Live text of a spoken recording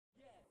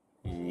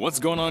What's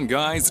going on,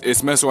 guys?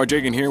 It's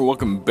M.F.M here.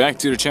 Welcome back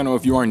to the channel.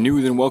 If you are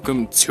new, then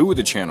welcome to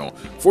the channel.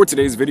 For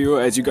today's video,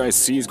 as you guys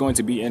see, is going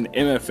to be an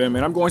M.F.M,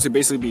 and I'm going to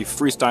basically be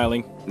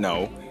freestyling.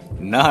 No,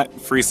 not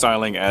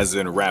freestyling as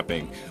in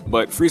rapping,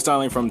 but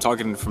freestyling from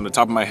talking from the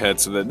top of my head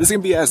so that this can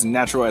be as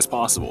natural as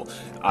possible.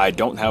 I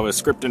don't have a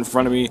script in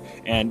front of me,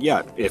 and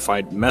yeah, if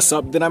I mess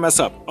up, then I mess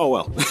up. Oh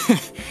well.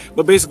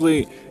 But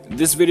basically,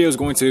 this video is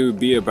going to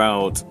be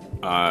about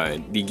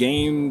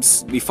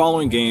the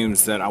following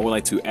games that I would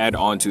like to add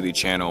on to the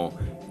channel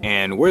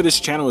and where this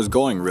channel is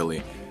going,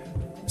 really.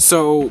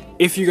 So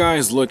if you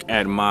guys look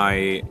at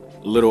my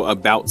little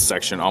about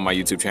section on my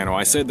YouTube channel,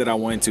 I said that I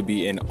wanted to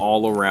be an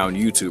all-around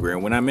YouTuber,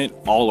 and when I meant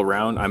all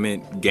around, I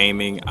meant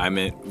gaming, I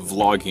meant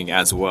vlogging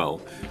as well.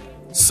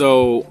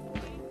 So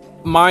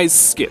my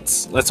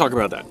skits, let's talk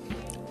about that.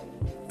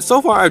 So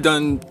far I've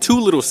done two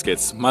little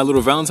skits. My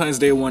little Valentine's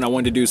Day one, I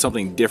wanted to do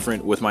something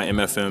different with my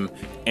M.F.M,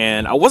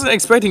 and I wasn't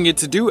expecting it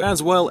to do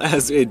as well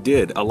as it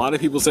did. A lot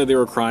of people said they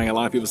were crying, a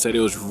lot of people said it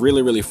was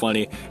really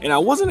funny, and I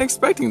wasn't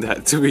expecting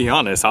that, to be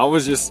honest. I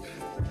was just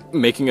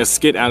making a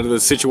skit out of the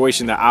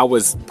situation that I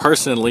was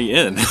personally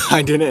in.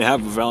 I didn't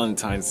have a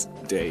Valentine's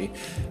Day.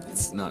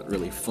 It's not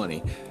really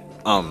funny.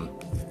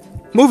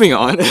 Moving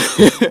on,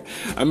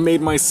 I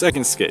made my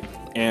second skit,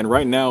 and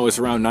right now it's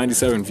around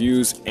 97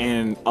 views,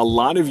 and a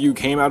lot of you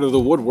came out of the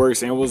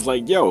woodworks and was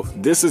like, yo,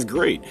 this is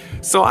great.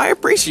 So I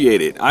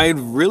appreciate it. I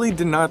really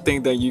did not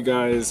think that you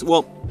guys,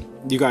 well,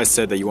 you guys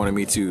said that you wanted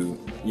me to,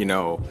 you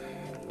know,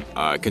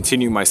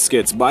 continue my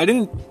skits, but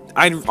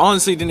I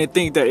honestly didn't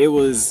think that it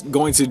was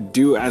going to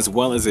do as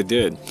well as it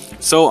did.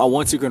 So I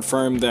want to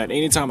confirm that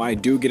anytime I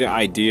do get an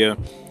idea,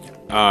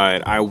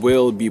 I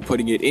will be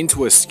putting it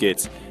into a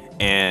skit.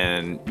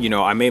 And you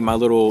know, I made my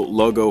little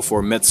logo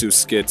for Metsu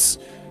skits,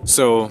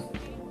 so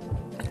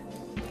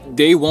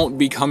they won't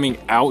be coming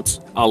out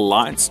a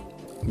lot,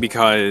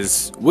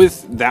 because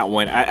with that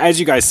one, as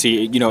you guys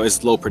see, you know,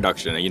 it's low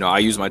production. You know, I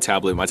use my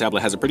tablet. My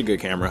tablet has a pretty good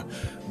camera,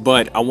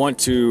 but I want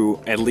to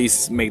at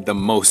least make the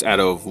most out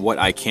of what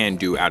I can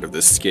do out of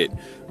the skit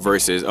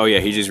versus, oh yeah,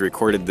 he just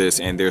recorded this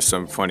and there's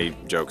some funny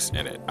jokes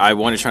in it. I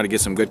want to try to get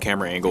some good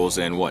camera angles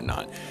and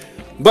whatnot.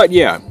 But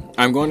yeah,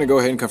 I'm going to go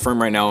ahead and confirm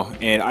right now,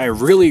 and I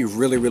really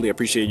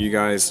appreciate you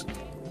guys,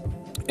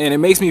 and it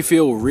makes me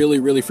feel really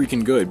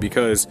freaking good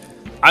because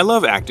I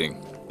love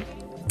acting.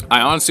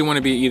 I honestly want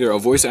to be either a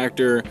voice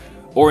actor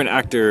or an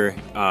actor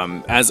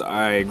as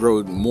I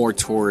grow more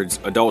towards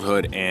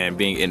adulthood and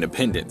being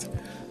independent.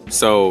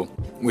 So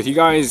with you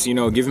guys, you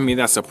know, giving me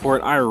that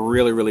support, I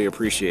really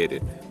appreciate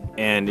it.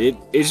 And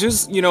it's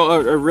just, you know,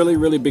 a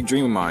really big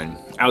dream of mine.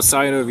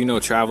 Outside of, you know,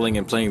 traveling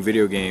and playing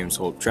video games,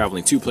 or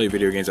traveling to play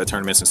video games at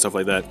tournaments and stuff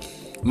like that,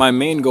 my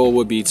main goal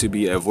would be to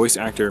be a voice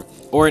actor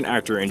or an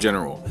actor in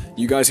general.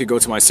 You guys could go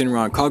to my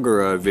Senran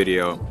Kagura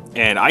video,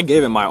 and I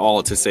gave it my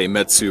all to say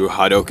Metsu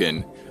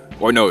Hadoken,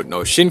 or no,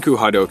 Shinku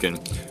Hadoken.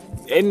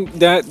 And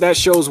that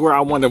shows where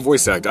I want to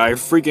voice act. I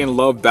freaking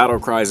love battle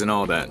cries and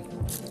all that.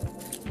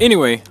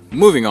 Anyway,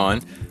 moving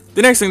on.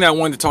 The next thing that I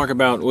wanted to talk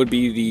about would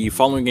be the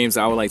following games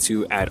that I would like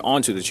to add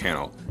on to the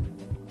channel.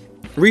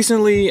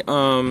 Recently,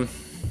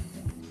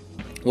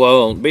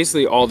 well,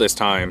 basically all this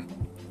time,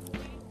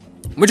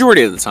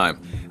 majority of the time,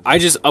 I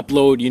just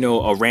upload, you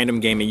know, a random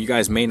game and you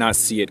guys may not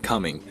see it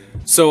coming.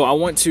 So I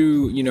want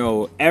to, you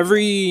know,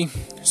 every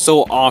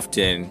so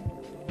often,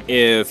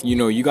 if, you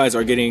know, you guys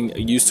are getting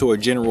used to a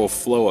general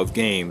flow of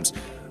games,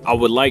 I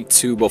would like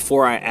to,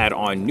 before I add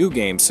on new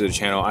games to the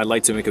channel, I'd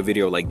like to make a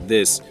video like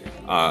this.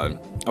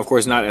 Of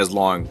course, not as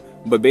long,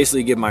 but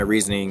basically give my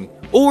reasoning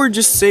or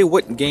just say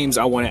what games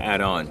I want to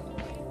add on.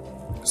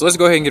 So let's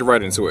go ahead and get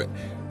right into it.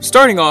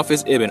 Starting off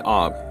is M.F.M.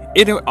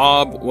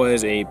 M.F.M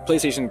was a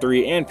PlayStation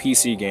 3 and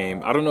PC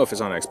game. I don't know if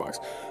it's on Xbox,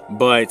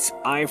 but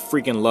I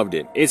freaking loved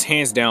it. It's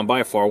hands down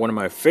by far one of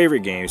my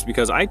favorite games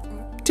because I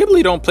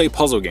typically don't play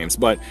puzzle games,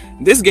 but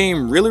this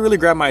game really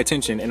grabbed my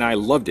attention and I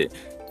loved it.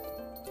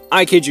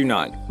 I kid you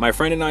not, my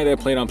friend and I that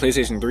played on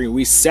PlayStation 3,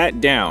 we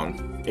sat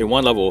down in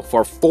one level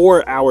for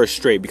 4 hours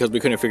straight because we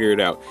couldn't figure it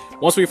out.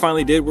 Once we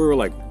finally did, we were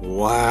like,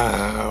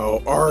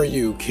 wow, are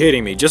you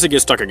kidding me? Just to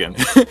get stuck again.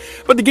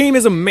 But the game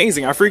is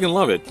amazing. I freaking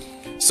love it.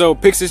 So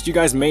Pixis, you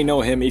guys may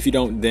know him. If you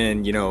don't,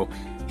 then, you know,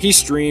 he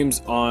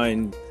streams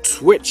on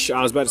Twitch.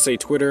 I was about to say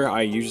Twitter.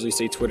 I usually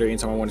say Twitter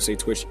anytime I want to say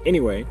Twitch.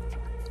 Anyway,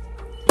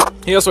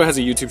 he also has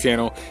a YouTube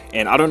channel,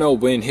 and I don't know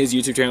when his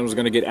YouTube channel is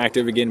going to get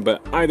active again,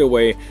 but either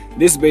way,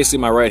 this is basically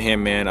my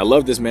right-hand man. I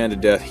love this man to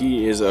death.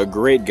 He is a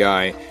great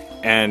guy,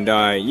 and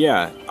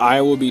yeah,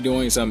 I will be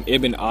doing some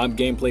M.F.M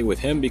gameplay with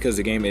him because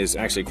the game is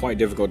actually quite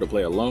difficult to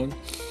play alone.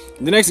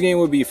 The next game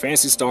would be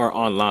Phantasy Star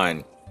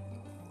Online.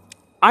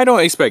 I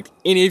don't expect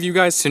any of you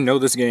guys to know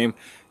this game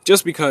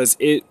just because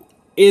it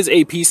is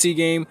a PC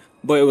game,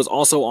 but it was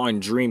also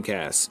on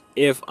Dreamcast.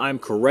 If I'm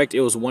correct,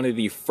 it was one of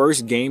the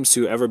first games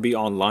to ever be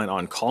online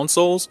on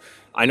consoles.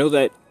 I know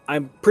that,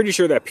 I'm pretty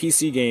sure that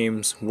PC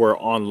games were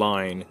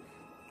online,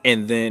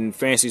 and then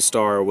Phantasy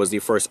Star was the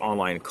first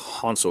online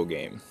console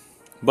game.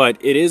 But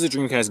it is a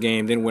Dreamcast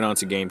game, then went on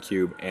to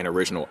GameCube and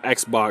original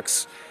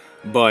Xbox.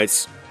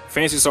 But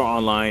Phantasy Star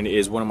Online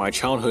is one of my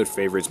childhood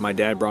favorites. My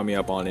dad brought me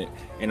up on it,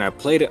 and I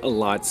played it a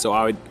lot, so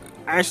I would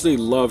actually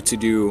love to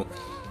do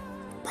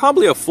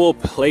probably a full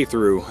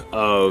playthrough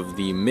of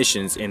the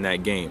missions in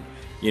that game.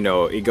 You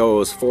know, it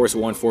goes Force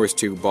 1, Force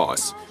 2,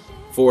 boss.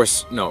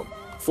 Force 1,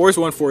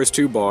 Force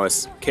 2,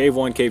 boss. Cave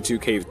 1, Cave 2,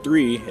 Cave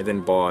 3, and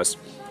then boss.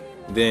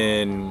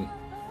 Then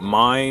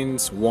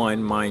Mines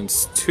 1,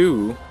 Mines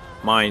 2,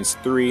 Mines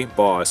 3,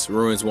 boss.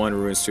 Ruins 1,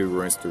 Ruins 2,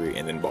 Ruins 3,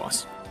 and then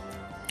boss.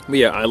 But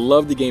yeah, I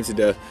love the game to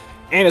death,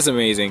 and it's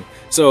amazing.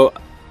 So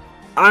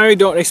I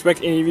don't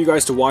expect any of you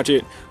guys to watch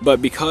it,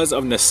 but because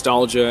of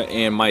nostalgia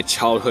and my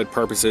childhood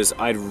purposes,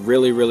 I'd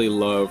really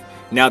love,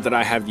 now that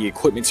I have the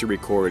equipment to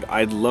record,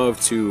 I'd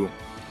love to,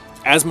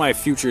 as my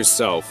future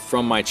self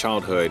from my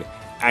childhood,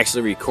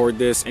 actually record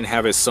this and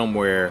have it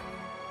somewhere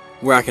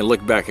where I can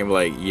look back and be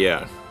like,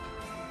 yeah,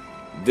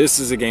 this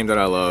is a game that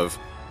I love,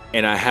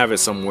 and I have it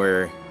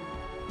somewhere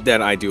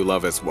that I do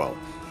love as well.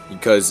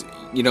 Because,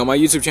 you know, my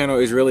YouTube channel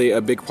is really a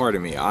big part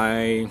of me.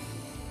 I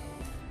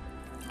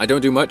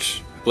don't do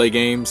much. Play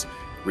games,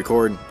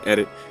 record,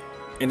 edit,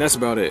 and that's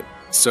about it.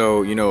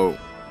 So, you know,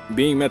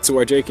 being Metsu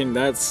or Jaken,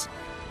 that's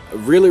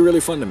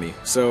really fun to me.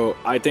 So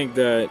I think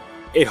that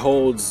it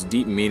holds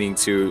deep meaning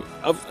to,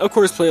 of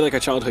course, play like a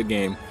childhood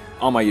game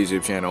on my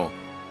YouTube channel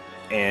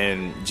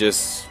and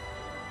just,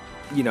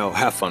 you know,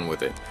 have fun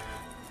with it.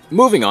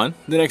 Moving on,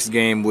 the next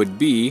game would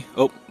be,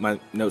 oh, my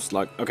notes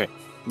locked. Okay,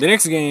 the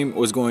next game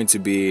was going to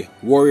be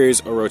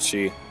Warriors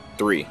Orochi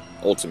 3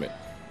 Ultimate.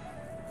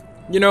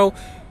 You know,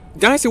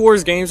 Dynasty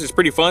Warriors games is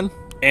pretty fun,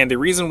 and the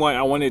reason why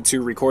I wanted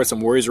to record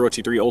some Warriors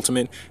Orochi 3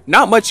 Ultimate,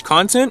 not much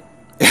content,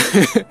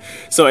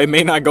 so it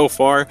may not go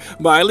far,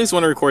 but I at least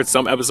want to record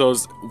some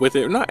episodes with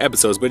it. Not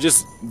episodes, but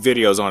just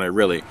videos on it,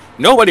 really.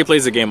 Nobody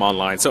plays the game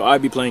online, so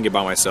I'd be playing it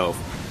by myself.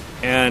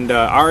 And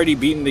I already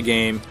beaten the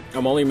game.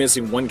 I'm only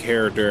missing one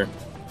character.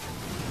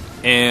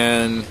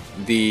 And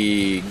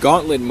the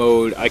gauntlet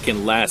mode, I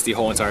can last the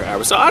whole entire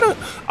hour. So I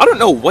don't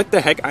know what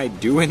the heck I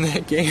do in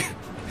that game.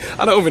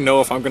 I don't even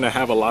know if I'm gonna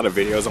have a lot of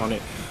videos on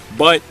it,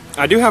 but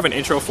I do have an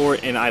intro for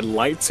it, and I'd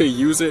like to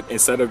use it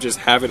instead of just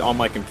have it on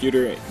my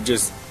computer,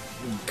 just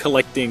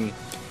collecting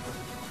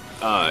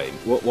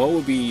what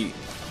would be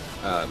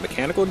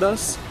mechanical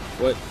dust?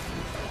 What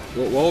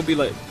would be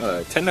like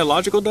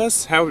technological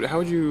dust? How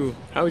would you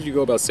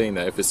go about saying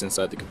that if it's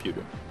inside the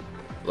computer?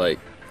 Like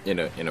in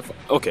a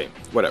okay,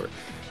 whatever.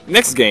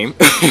 Next game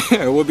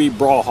will be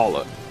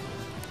Brawlhalla.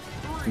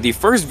 The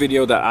first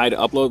video that I'd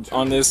upload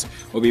on this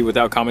will be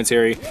without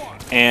commentary,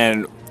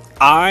 and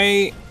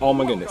oh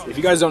my goodness, if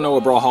you guys don't know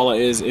what Brawlhalla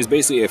is, it's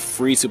basically a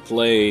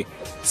free-to-play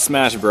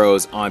Smash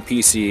Bros on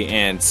PC,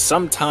 and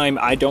sometime,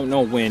 I don't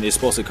know when, it's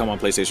supposed to come on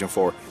PlayStation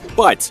 4,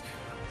 but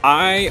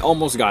I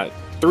almost got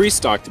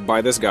 3-stocked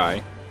by this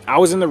guy. I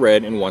was in the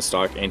red in 1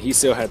 stock, and he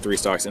still had 3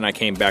 stocks, and I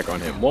came back on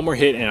him. One more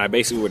hit, and I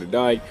basically would have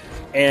died,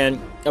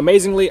 and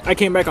amazingly, I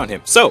came back on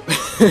him. So,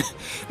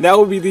 that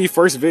will be the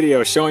first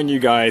video showing you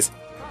guys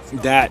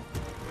that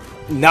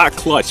not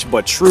clutch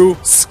but true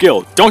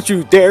skill. Don't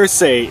you dare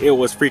say it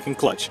was freaking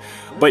clutch.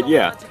 But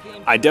yeah,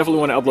 I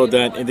definitely want to upload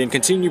that and then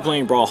continue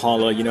playing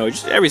Brawlhalla, you know,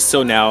 just every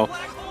so now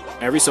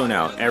how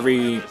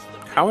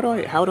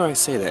do I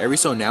say that? Every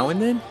so now and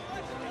then?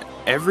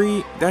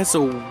 That's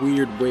a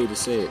weird way to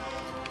say it.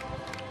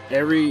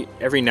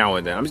 Every now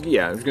and then. I'm just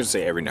gonna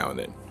say every now and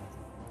then.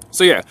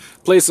 So yeah,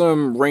 play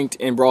some ranked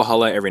in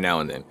Brawlhalla every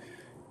now and then.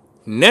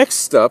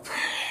 Next up,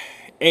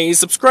 a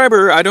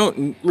subscriber, I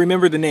don't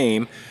remember the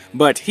name,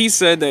 but he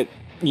said that,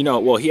 you know,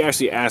 well, he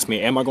actually asked me,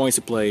 am I going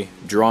to play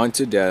Drawn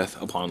to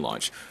Death upon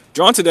launch?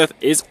 Drawn to Death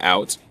is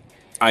out.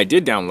 I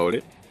did download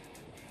it.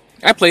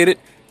 I played it.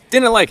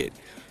 Didn't like it.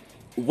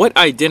 What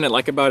I didn't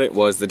like about it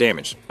was the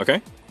damage,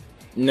 okay?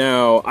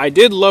 Now, I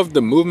did love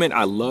the movement.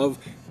 I love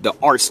the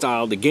art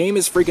style. The game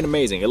is freaking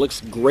amazing. It looks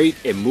great.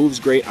 It moves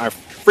great. I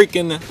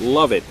freaking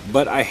love it,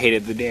 but I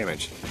hated the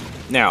damage.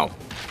 Now,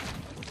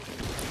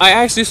 I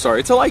actually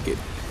started to like it.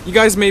 You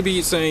guys may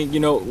be saying, you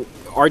know,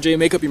 RJ,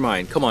 make up your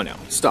mind. Come on now,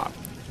 stop.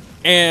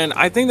 And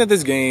I think that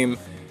this game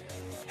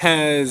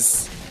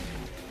has,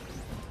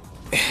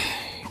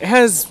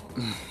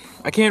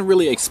 I can't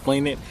really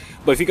explain it,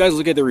 but if you guys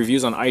look at the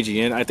reviews on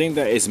IGN, I think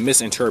that it's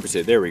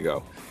misinterpreted. There we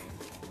go.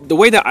 The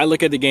way that I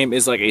look at the game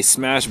is like a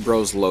Smash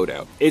Bros.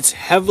 Loadout. It's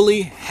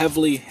heavily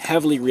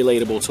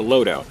relatable to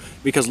Loadout,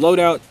 because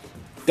Loadout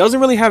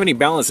doesn't really have any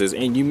balances,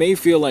 and you may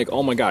feel like,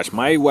 oh my gosh,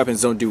 my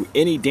weapons don't do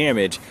any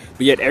damage,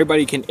 but yet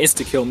everybody can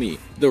insta-kill me.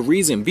 The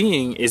reason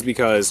being is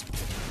because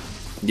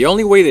the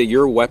only way that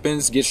your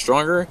weapons get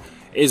stronger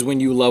is when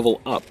you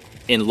level up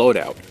in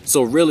Loadout.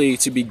 So really,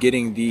 to be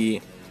getting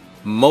the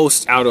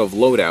most out of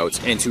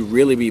Loadouts and to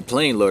really be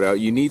playing Loadout,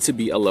 you need to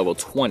be a level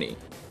 20.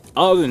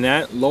 Other than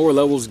that, lower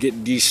levels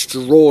get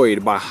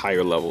destroyed by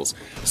higher levels.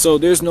 So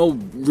there's no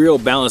real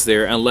balance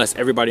there unless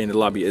everybody in the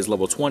lobby is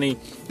level 20.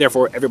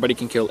 Therefore, everybody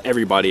can kill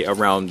everybody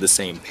around the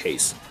same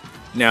pace.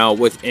 Now,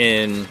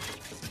 within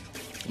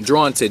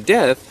Drawn to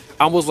Death,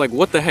 I was like,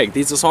 what the heck?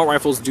 These assault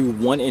rifles do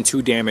 1 and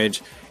 2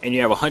 damage, and you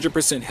have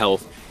 100%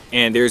 health,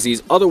 and there's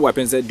these other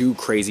weapons that do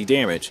crazy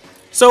damage.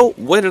 So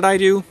what did I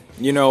do?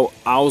 you know,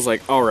 I was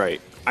like, all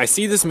right, I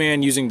see this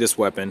man using this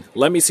weapon.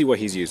 Let me see what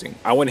he's using.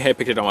 I went ahead and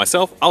picked it up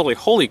myself. I was like,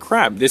 holy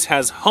crap, this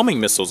has homing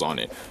missiles on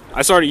it.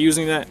 I started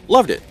using that,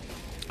 loved it.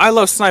 I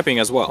love sniping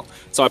as well.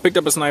 So I picked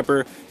up a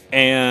sniper,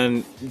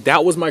 and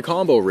that was my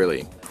combo,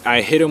 really.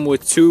 I hit him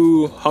with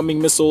 2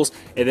 homing missiles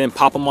and then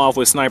pop him off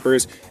with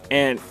snipers.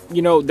 And,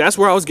 you know, that's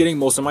where I was getting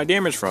most of my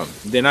damage from.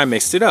 Then I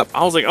mixed it up.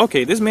 I was like,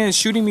 okay, this man's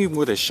shooting me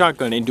with a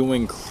shotgun and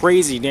doing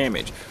crazy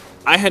damage.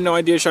 I had no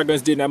idea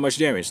shotguns did that much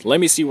damage. Let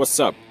me see what's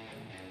up.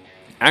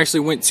 I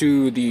actually went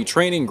to the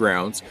training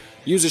grounds,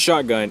 used a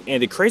shotgun,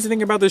 and the crazy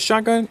thing about this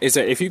shotgun is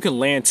that if you can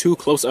land 2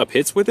 close-up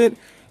hits with it,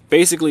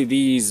 basically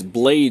these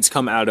blades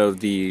come out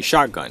of the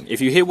shotgun.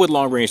 If you hit with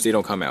long range, they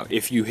don't come out.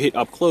 If you hit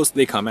up close,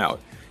 they come out.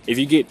 If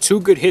you get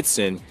 2 good hits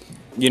in,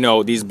 you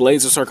know, these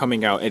blades will start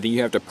coming out, and then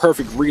you have to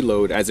perfect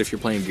reload as if you're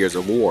playing Gears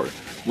of War.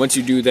 Once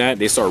you do that,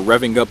 they start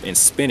revving up and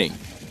spinning.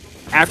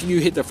 After you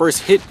hit the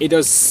first hit, it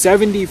does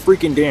 70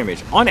 freaking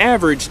damage. On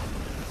average,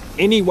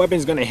 any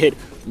weapon's gonna hit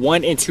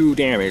 1 and 2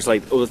 damage,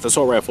 like with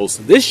assault rifles.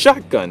 This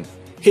shotgun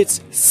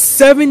hits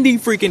 70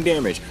 freaking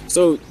damage.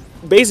 So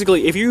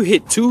basically, if you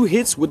hit 2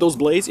 hits with those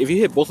blades, if you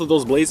hit both of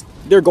those blades,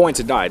 they're going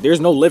to die. There's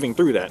no living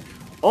through that.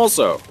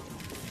 Also,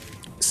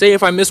 say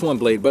if I miss one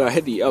blade, but I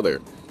hit the other.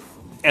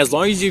 As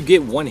long as you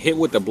get 1 hit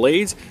with the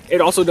blades,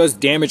 it also does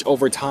damage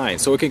over time.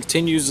 So it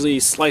continuously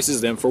slices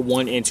them for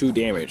 1 and 2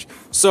 damage.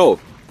 So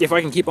if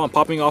I can keep on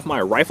popping off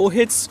my rifle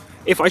hits,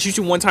 if I shoot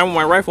you 1 time with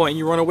my rifle and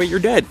you run away, you're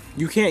dead.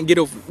 You can't get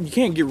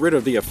rid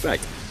of the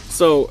effect.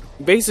 So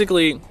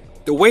basically,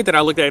 the way that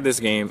I looked at this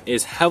game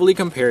is heavily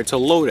compared to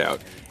loadout.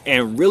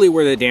 And really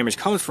where the damage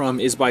comes from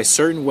is by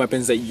certain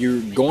weapons that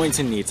you're going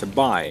to need to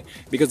buy.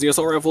 Because the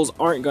assault rifles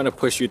aren't going to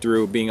push you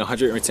through, being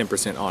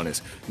 110%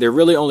 honest. They're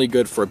really only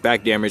good for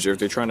back damage or if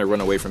they're trying to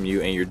run away from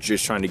you and you're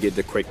just trying to get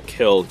the quick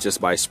kill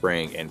just by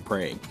spraying and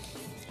praying.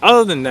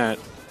 Other than that,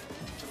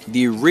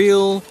 the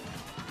real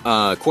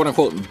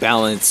quote-unquote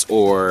balance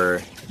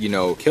or, you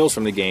know, kills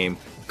from the game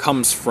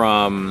comes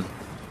from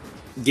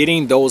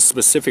getting those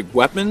specific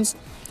weapons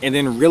and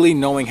then really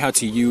knowing how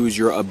to use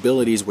your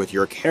abilities with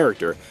your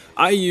character.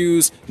 I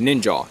use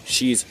Ninja.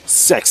 She's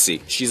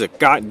sexy. She's a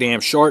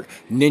goddamn short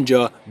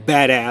ninja,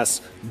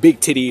 badass, big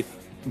titty,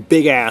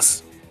 big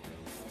ass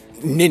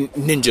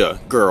ninja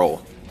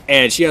girl.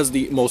 And she has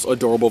the most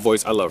adorable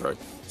voice. I love her.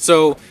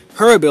 So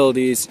her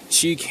abilities,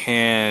 she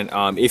can,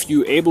 if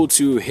you're able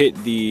to hit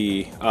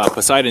the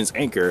Poseidon's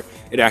anchor,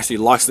 it actually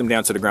locks them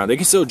down to the ground. They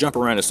can still jump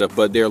around and stuff,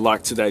 but they're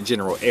locked to that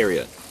general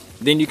area.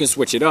 Then you can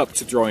switch it up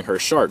to throwing her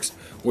sharks,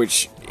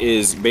 which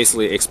is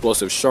basically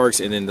explosive sharks,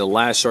 and then the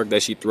last shark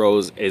that she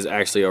throws is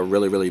actually a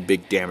really, really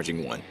big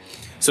damaging one.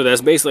 So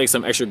that's basically like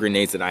some extra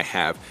grenades that I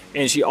have.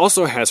 And she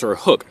also has her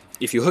hook.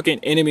 If you hook an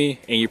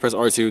enemy and you press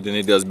R2, then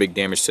it does big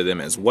damage to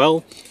them as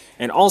well.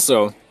 And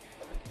also,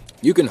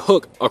 you can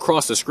hook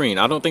across the screen.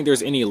 I don't think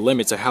there's any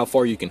limit to how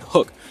far you can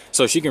hook.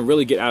 So she can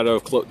really get out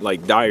of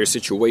like dire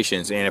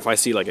situations. And if I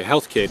see like a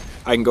health kit,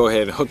 I can go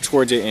ahead and hook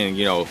towards it and,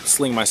 you know,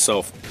 sling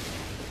myself,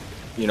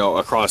 you know,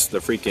 across the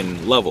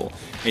freaking level.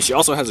 And she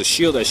also has a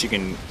shield that she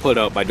can put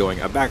up by doing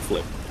a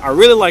backflip. I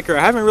really like her.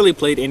 I haven't really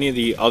played any of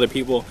the other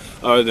people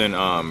other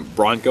than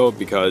Bronco,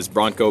 because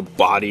Bronco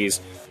bodies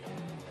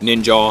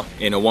Ninja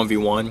in a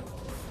 1v1.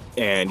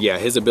 And yeah,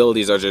 his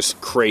abilities are just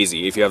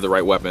crazy if you have the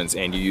right weapons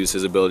and you use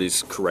his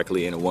abilities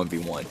correctly in a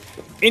 1v1.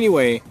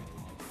 Anyway,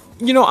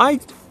 you know, I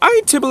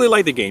typically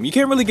like the game. You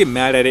can't really get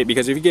mad at it,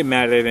 because if you get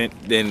mad at it,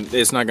 then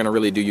it's not going to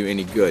really do you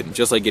any good.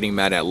 Just like getting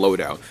mad at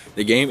loadout.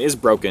 The game is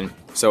broken,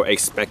 so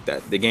expect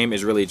that. The game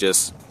is really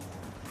just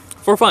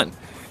for fun.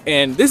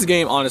 And this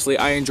game, honestly,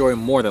 I enjoy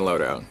more than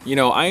loadout. You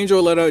know, I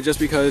enjoy loadout just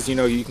because, you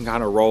know, you can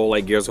kind of roll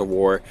like Gears of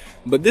War.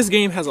 But this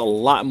game has a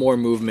lot more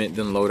movement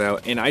than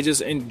loadout, and I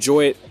just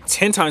enjoy it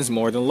 10 times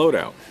more than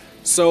loadout.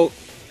 So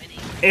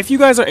if you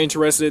guys are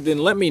interested, then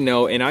let me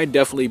know, and I'd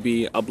definitely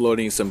be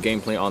uploading some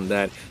gameplay on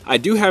that. I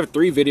do have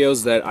 3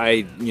 videos that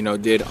I, you know,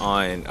 did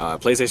on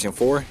PlayStation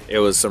 4. It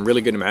was some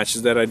really good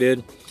matches that I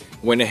did.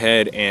 Went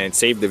ahead and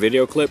saved the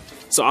video clip.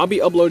 So I'll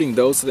be uploading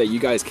those so that you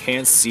guys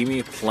can see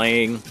me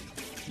playing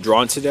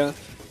Drawn to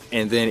Death.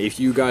 And then if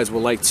you guys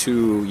would like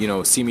to, you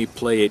know, see me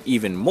play it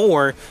even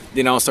more,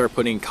 then I'll start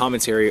putting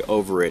commentary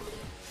over it.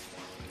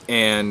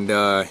 And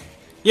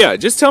yeah,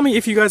 just tell me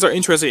if you guys are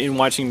interested in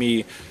watching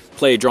me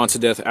play Drawn to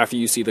Death after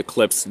you see the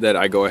clips that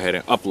I go ahead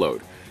and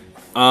upload.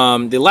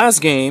 The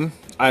last game,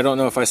 I don't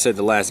know if I said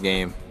the last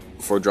game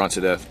for Drawn to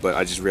Death, but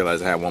I just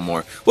realized I had one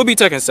more, will be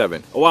Tekken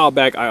 7. A while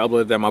back, I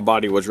uploaded that my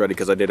body was ready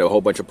because I did a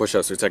whole bunch of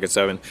push-ups for Tekken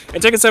 7.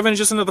 And Tekken 7 is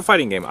just another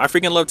fighting game. I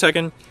freaking love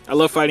Tekken. I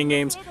love fighting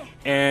games.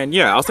 And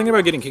yeah, I was thinking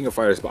about getting King of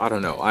Fighters, but I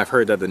don't know. I've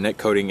heard that the net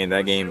coding in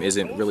that game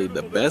isn't really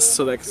the best,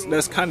 so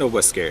that's kind of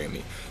what's scaring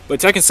me.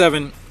 But Tekken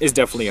 7 is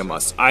definitely a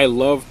must. I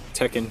love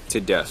Tekken to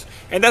death.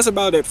 And that's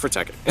about it for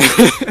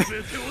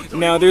Tekken.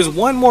 Now, there's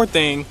one more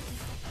thing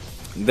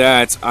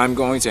that I'm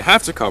going to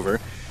have to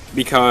cover,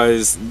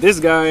 because this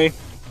guy,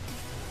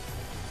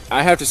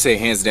 I have to say,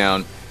 hands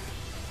down,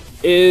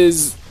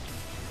 is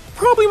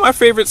probably my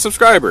favorite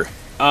subscriber.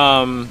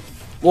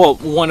 Well,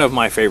 one of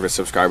my favorite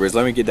subscribers.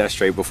 Let me get that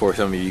straight before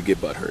some of you get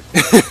butthurt.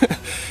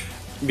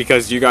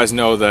 Because you guys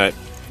know that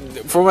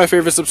for my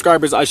favorite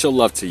subscribers, I show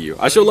love to you.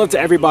 I show love to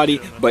everybody,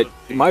 but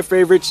my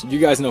favorites, you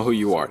guys know who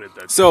you are.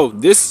 So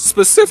this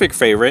specific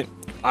favorite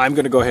I'm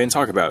going to go ahead and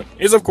talk about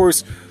is, of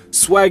course,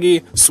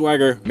 Swaggy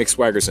Swagger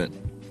McSwaggerson.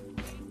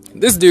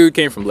 This dude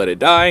came from Let It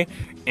Die,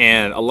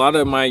 and a lot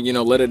of my,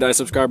 Let It Die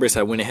subscribers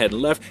have went ahead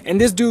and left, and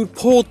this dude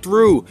pulled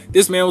through.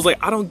 This man was like,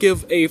 I don't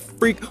give a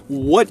freak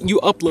what you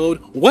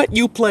upload, what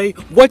you play,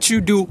 what you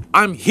do.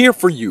 I'm here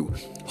for you.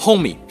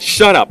 Homie,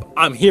 shut up.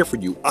 I'm here for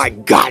you. I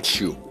got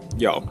you.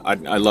 Yo,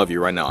 I love you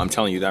right now. I'm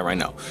telling you that right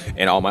now.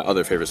 And all my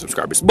other favorite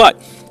subscribers.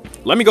 But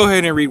let me go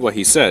ahead and read what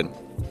he said.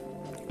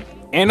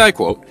 And I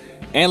quote,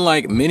 "And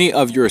like many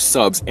of your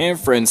subs and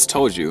friends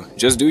told you,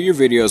 just do your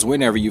videos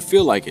whenever you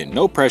feel like it.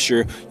 No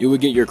pressure. You will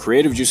get your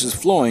creative juices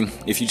flowing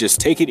if you just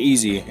take it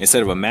easy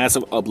instead of a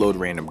massive upload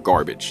random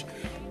garbage."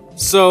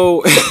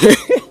 So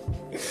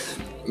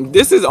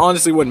this is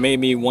honestly what made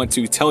me want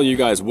to tell you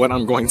guys what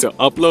I'm going to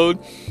upload,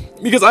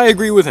 because I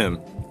agree with him.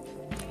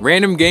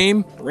 Random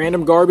game,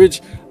 random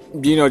garbage,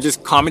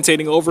 just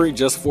commentating over it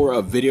just for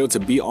a video to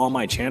be on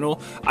my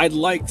channel. I'd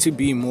like to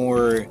be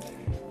more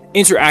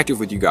interactive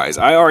with you guys.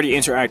 I already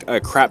interact a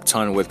crap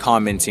ton with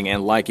commenting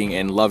and liking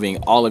and loving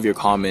all of your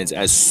comments.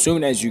 As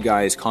soon as you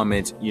guys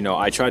comment,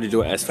 I try to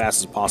do it as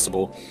fast as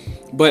possible,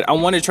 but I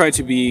want to try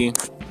to be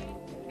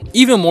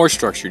even more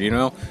structured.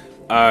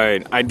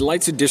 I'd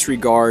like to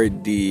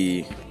disregard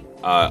the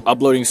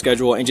uploading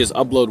schedule and just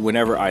upload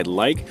whenever I'd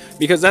like,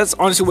 because that's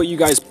honestly what you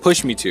guys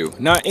push me to.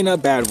 Not in a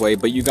bad way,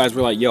 but you guys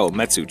were like, yo,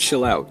 Metsu,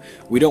 chill out.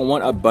 We don't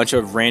want a bunch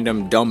of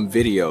random dumb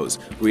videos.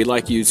 We'd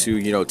like you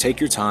to, take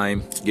your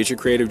time, get your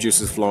creative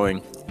juices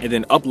flowing, and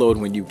then upload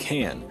when you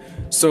can.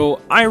 So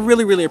I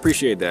really, really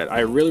appreciate that. I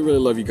really, really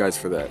love you guys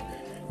for that.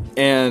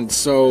 And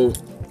so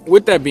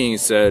with that being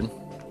said,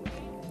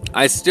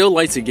 I still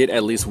like to get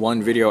at least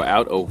one video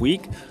out a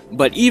week,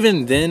 but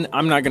even then,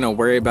 I'm not going to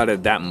worry about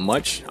it that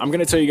much. I'm going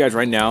to tell you guys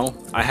right now,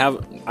 I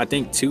have, I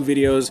think, 2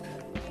 videos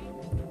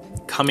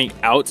coming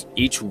out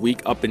each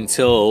week up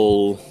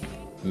until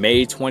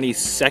May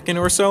 22nd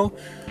or so.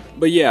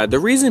 But yeah, the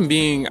reason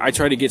being I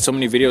try to get so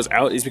many videos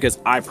out is because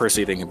I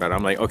personally think about it.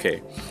 I'm like,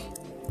 okay,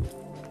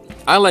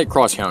 I like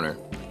Cross Counter,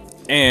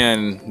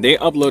 and they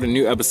upload a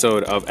new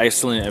episode of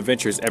Excellent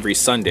Adventures every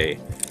Sunday.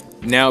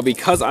 Now,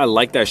 because I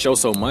like that show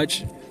so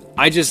much,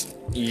 I just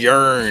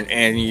yearn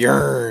and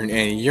yearn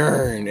and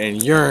yearn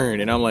and yearn,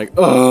 and I'm like,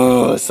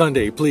 oh,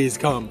 Sunday, please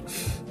come.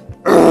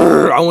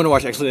 I want to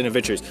watch Excellent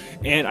Adventures,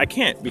 and I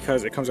can't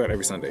because it comes out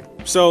every Sunday.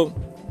 So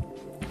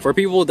for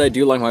people that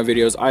do like my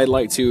videos, I'd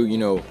like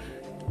to,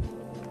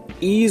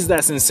 ease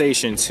that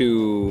sensation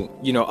to,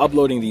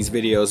 uploading these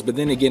videos. But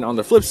then again, on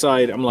the flip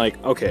side, I'm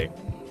like, okay,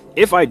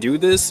 if I do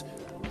this,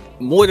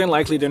 more than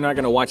likely they're not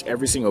going to watch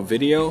every single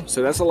video,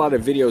 so that's a lot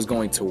of videos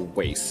going to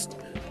waste.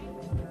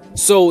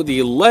 So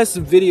the less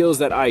videos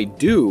that I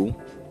do,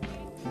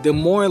 the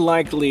more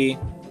likely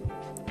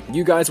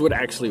you guys would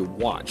actually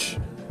watch.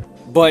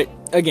 But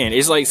again,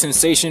 it's like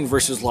sensation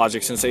versus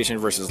logic, sensation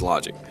versus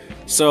logic.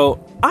 So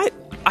I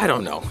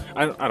don't know.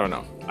 I don't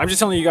know. I'm just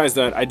telling you guys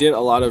that I did a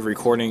lot of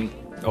recording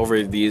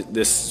over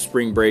this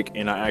spring break,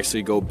 and I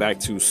actually go back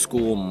to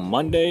school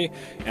Monday,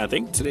 and I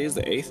think today is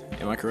the 8th.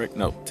 Am I correct?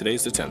 No,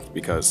 today's the 10th,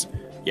 because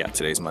yeah,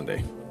 today's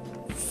Monday.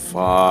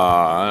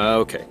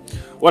 Okay,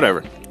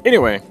 whatever.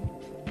 Anyway,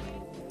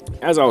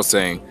 as I was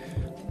saying,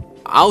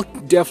 I'll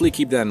definitely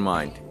keep that in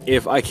mind.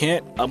 If I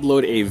can't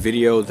upload a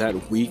video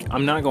that week,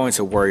 I'm not going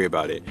to worry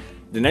about it.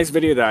 The next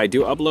video that I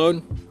do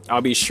upload,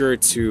 I'll be sure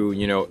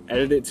to,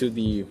 edit it to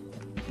the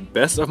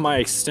best of my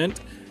extent,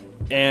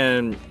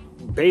 and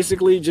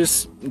basically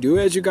just do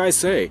as you guys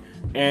say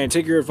and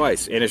take your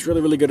advice. And it's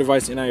really, really good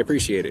advice, and I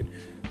appreciate it.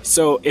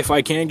 So if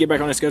I can get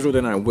back on the schedule,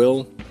 then I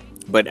will.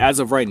 But as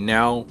of right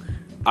now,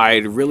 I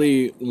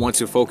really want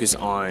to focus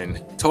on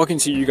talking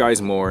to you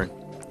guys more,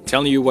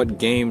 telling you what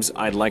games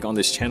I'd like on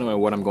this channel and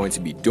what I'm going to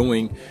be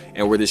doing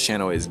and where this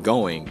channel is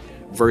going,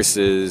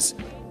 versus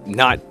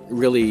not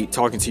really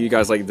talking to you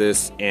guys like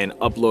this and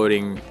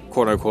uploading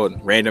quote-unquote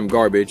random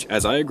garbage,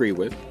 as I agree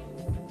with,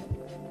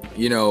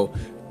 3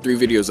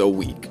 videos a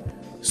week.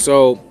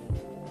 So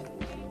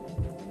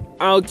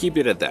I'll keep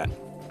it at that.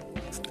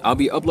 I'll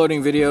be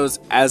uploading videos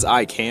as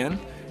I can,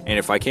 and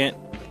if I can't,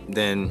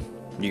 then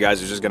you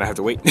guys are just gonna have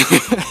to wait.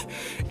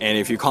 And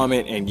if you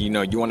comment and you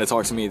want to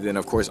talk to me, then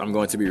of course I'm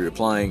going to be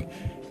replying.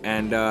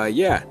 And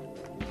yeah,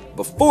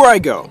 before I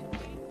go,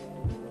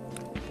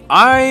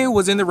 I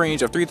was in the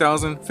range of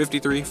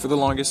 3,053 for the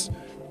longest,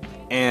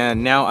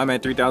 and now I'm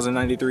at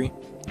 3,093.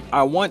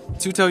 I want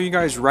to tell you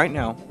guys right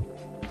now,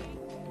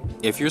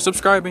 if you're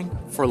subscribing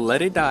for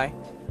Let It Die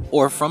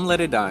or from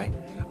Let It Die,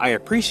 I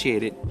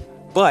appreciate it,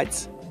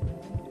 but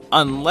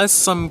unless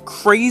some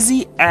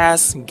crazy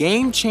ass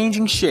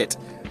game-changing shit,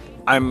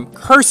 I'm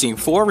cursing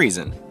for a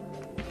reason,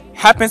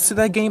 happens to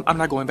that game, I'm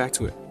not going back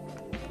to it.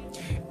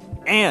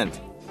 And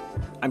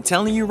I'm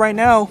telling you right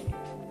now,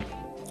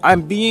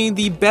 I'm being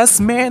the best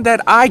man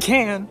that I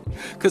can,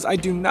 because I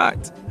do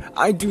not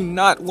I do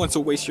not want to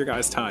waste your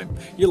guys' time.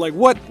 You're like,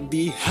 what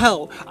the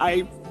hell?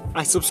 I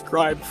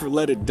subscribed for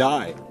Let It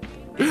Die.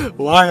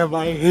 Why am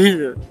I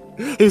here?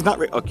 He's not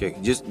okay,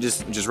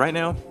 just right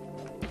now.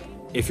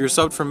 If you're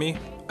subbed for me,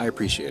 I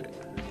appreciate it.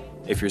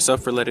 If you're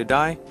subbed for Let It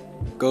Die,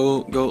 go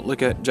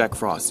look at Jack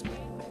Frost.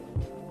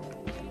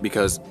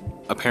 Because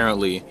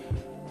apparently,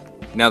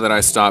 now that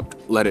I stopped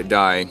Let It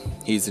Die,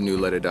 he's the new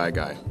Let It Die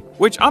guy.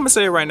 Which I'm gonna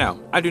say it right now,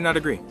 I do not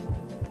agree.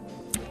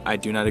 I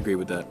do not agree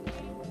with that.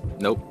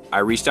 Nope. I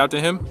reached out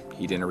to him,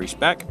 he didn't reach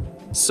back.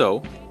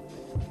 So,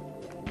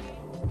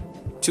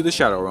 to the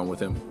Shadow Realm with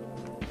him.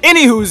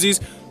 Any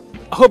whoosies,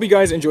 I hope you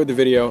guys enjoyed the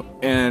video,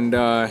 and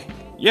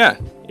yeah,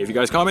 if you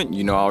guys comment,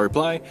 you know I'll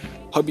reply.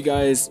 Hope you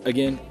guys,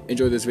 again,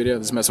 enjoyed this video.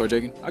 This is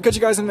M.F.M. I'll catch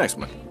you guys in the next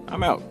one.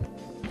 I'm out.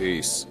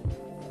 Peace.